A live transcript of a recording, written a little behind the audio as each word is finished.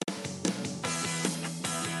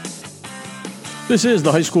This is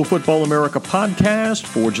the High School Football America podcast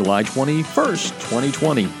for July 21st,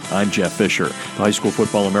 2020. I'm Jeff Fisher. The High School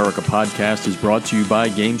Football America podcast is brought to you by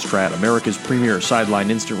GameStrat, America's premier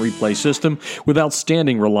sideline instant replay system with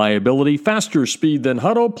outstanding reliability, faster speed than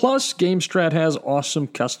Hudl, plus GameStrat has awesome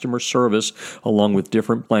customer service along with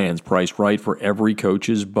different plans priced right for every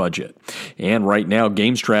coach's budget. And right now,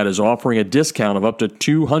 GameStrat is offering a discount of up to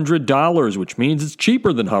 $200, which means it's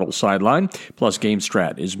cheaper than Hudl Sideline, plus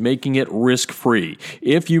GameStrat is making it risk-free.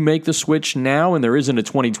 If you make the switch now and there isn't a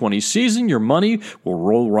 2020 season, your money will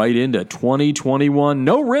roll right into 2021.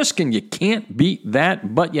 No risk, and you can't beat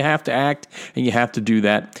that, but you have to act, and you have to do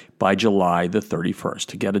that by July the 31st.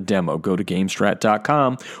 To get a demo, go to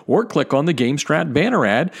GameStrat.com or click on the GameStrat banner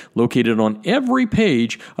ad located on every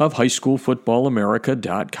page of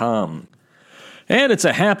HighSchoolFootballAmerica.com. And it's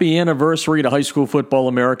a happy anniversary to High School Football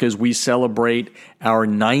America as we celebrate our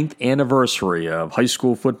 9th anniversary of High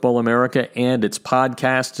School Football America and its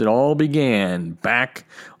podcast. It all began back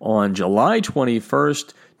on July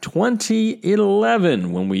 21st,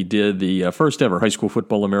 2011, when we did the first ever High School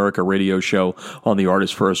Football America radio show on the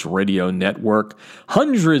Artist First Radio Network.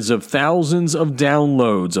 Hundreds of thousands of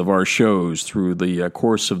downloads of our shows through the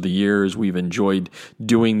course of the years. We've enjoyed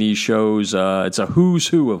doing these shows. It's a who's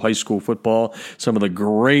who of high school football. Some of the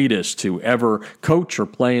greatest to ever coach or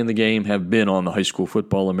play in the game have been on the High School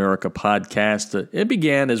Football America podcast. It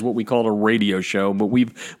began as what we called a radio show, but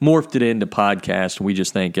we've morphed it into podcast. We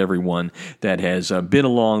just thank everyone that has been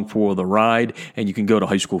along for the ride, and you can go to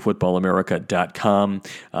highschoolfootballamerica.com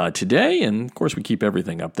today, and of course we keep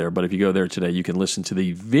everything up there, but if you go there today, you can listen to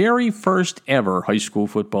the very first ever High School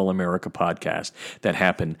Football America podcast that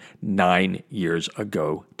happened 9 years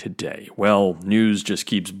ago today. Well, news just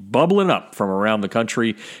keeps bubbling up from around the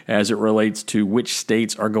country as it relates to which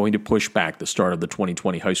states are going to push back the start of the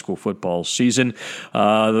 2020 high school football season.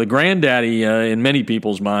 The granddaddy in many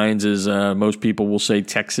people's minds is most people will say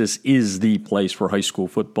Texas is the place for high school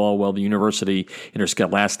football. Well, the University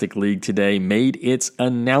Interscholastic League today made its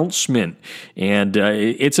announcement, and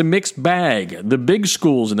it's a mixed bag. The big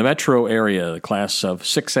schools in the metro area, the class of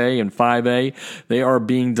 6A and 5A, they are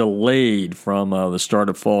being delayed from the start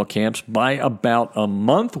of fall camps by about a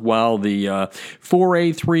month, while the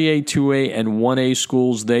 4A, 3A, 2A, and 1A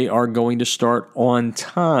schools, they are going to start on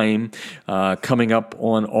time coming up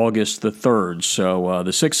on August the 3rd. So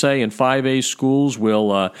the 6A and 5A schools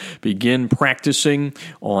will begin practicing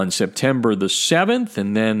on September the 7th,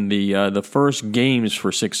 and then the first games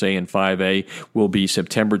for 6A and 5A will be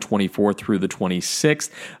September 24th through the 26th.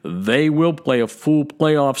 They will play a full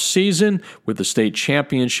playoff season with the state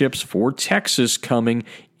championships for Texas coming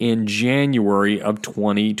in January of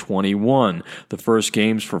 2021. The first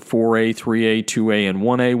games for 4A, 3A, 2A, and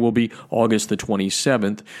 1A will be August the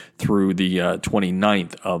 27th through the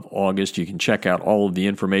 29th of August. You can check out all of the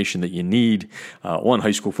information that you need on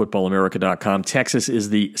highschoolfootballamerica.com. Texas is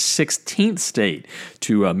the 16th state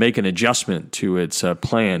to make an adjustment to its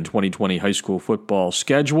planned 2020 high school football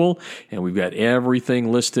schedule, and we've got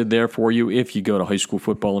everything listed there for you if you go to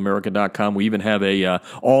highschoolfootballamerica.com. We even have a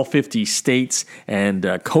all 50 states and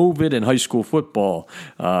COVID and high school football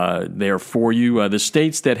there for you. The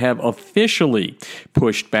states that have officially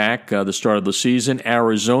pushed back the start of the season: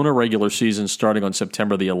 Arizona, regular season starting on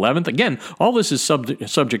September the 11th. Again, all this is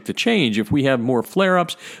subject to change. If we have more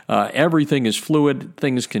flare-ups, everything is fluid.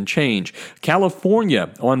 Things can change.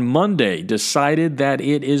 California on Monday decided that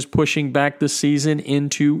it is pushing back the season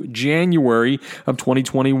into January of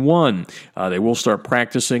 2021. They will start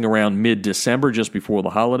practicing around mid-December, just before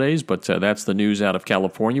the holidays, but that's the news out of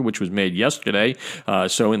California, which was made yesterday.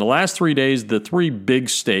 So in the last 3 days, the three big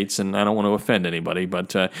states, and I don't want to offend anybody,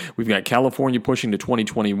 but we've got California pushing to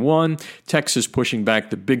 2021, Texas pushing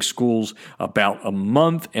back the big schools about a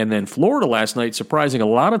month, and then Florida last night surprising a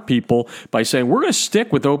lot of people by saying we're going to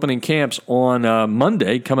stick with opening camps on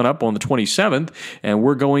Monday, coming up on the 27th, and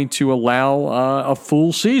we're going to allow a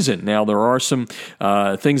full season. Now, there are some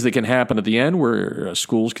things that can happen at the end where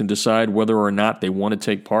schools can decide whether or not they want to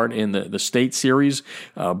take part in the state series,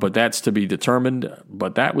 but that's to be determined.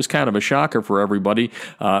 But that was kind of a shocker for everybody.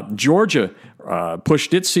 Georgia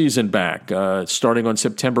pushed its season back, starting on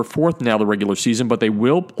September 4th, now the regular season, but they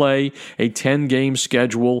will play a 10-game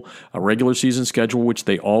schedule, a regular season schedule, which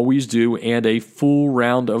they always do, and a full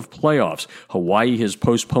round of playoffs. Hawaii has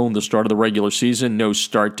postponed the start of the regular season, no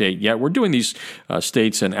start date yet. We're doing these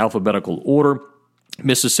states in alphabetical order.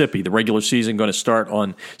 Mississippi, the regular season going to start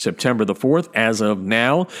on September the 4th. As of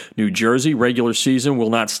now, New Jersey, regular season will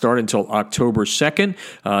not start until October 2nd.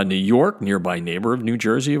 New York, nearby neighbor of New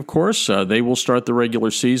Jersey, of course, they will start the regular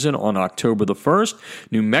season on October the 1st.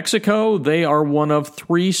 New Mexico, they are one of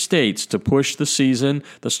 3 states to push the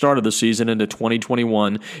start of the season into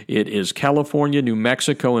 2021. It is California, New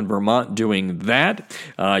Mexico, and Vermont doing that.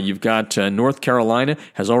 You've got North Carolina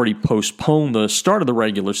has already postponed the start of the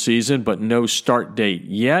regular season, but no start date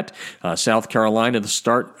yet. South Carolina, the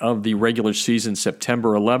start of the regular season,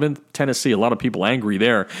 September 11th. Tennessee, a lot of people angry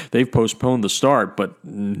there. They've postponed the start, but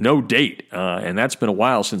no date, and that's been a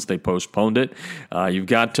while since they postponed it. You've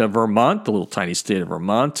got Vermont, the little tiny state of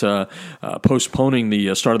Vermont, postponing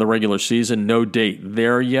the start of the regular season. No date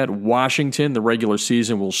there yet. Washington, the regular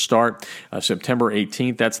season will start September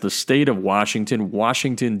 18th. That's the state of Washington.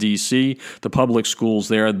 Washington, D.C., the public schools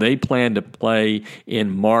there, they plan to play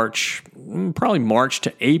in March, probably March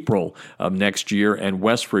to April of next year, and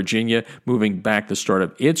West Virginia moving back the start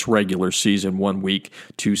of its regular season 1 week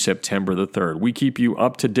to September the 3rd. We keep you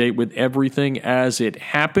up to date with everything as it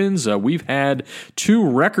happens. We've had 2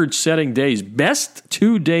 record-setting days, best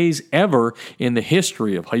 2 days ever in the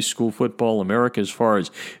history of high school football America as far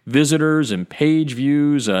as visitors and page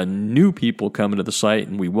views, new people coming to the site,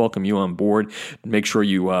 and we welcome you on board. Make sure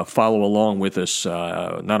you follow along with us,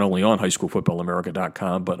 not only on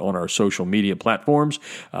highschoolfootballamerica.com, but on our social media platforms.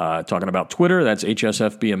 Talking about Twitter, that's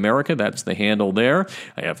HSFB America. That's the handle there.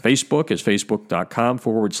 I have Facebook as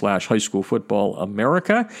facebook.com/High School Football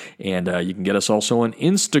America. And you can get us also on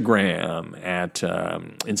Instagram at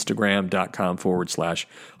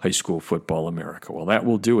Instagram.com/High School Football America. Well, that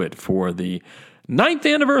will do it for the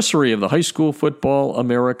 9th anniversary of the High School Football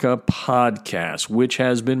America podcast, which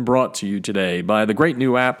has been brought to you today by the great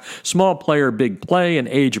new app, Small Player, Big Play, an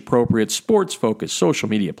age-appropriate, sports-focused social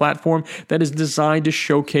media platform that is designed to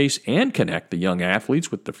showcase and connect the young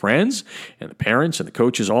athletes with the friends and the parents and the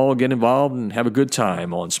coaches all get involved and have a good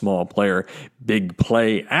time on Small Player, Big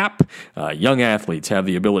Play app. Young athletes have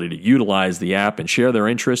the ability to utilize the app and share their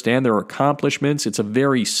interest and their accomplishments. It's a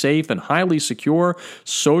very safe and highly secure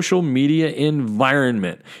social media environment.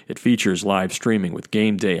 It features live streaming with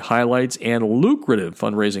game day highlights and lucrative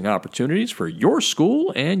fundraising opportunities for your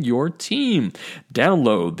school and your team.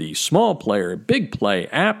 Download the Small Player Big Play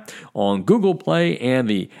app on Google Play and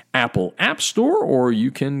the Apple App Store, or you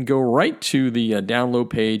can go right to the download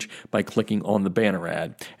page by clicking on the banner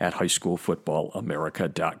ad at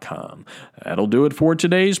highschoolfootballamerica.com. That'll do it for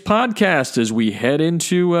today's podcast as we head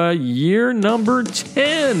into year number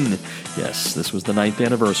 10. Yes, this was the 9th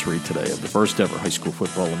anniversary today of the first ever High School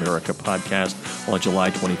Football America podcast on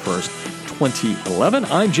July 21st, 2011.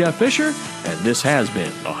 I'm Jeff Fisher, and this has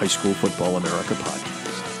been the High School Football America podcast.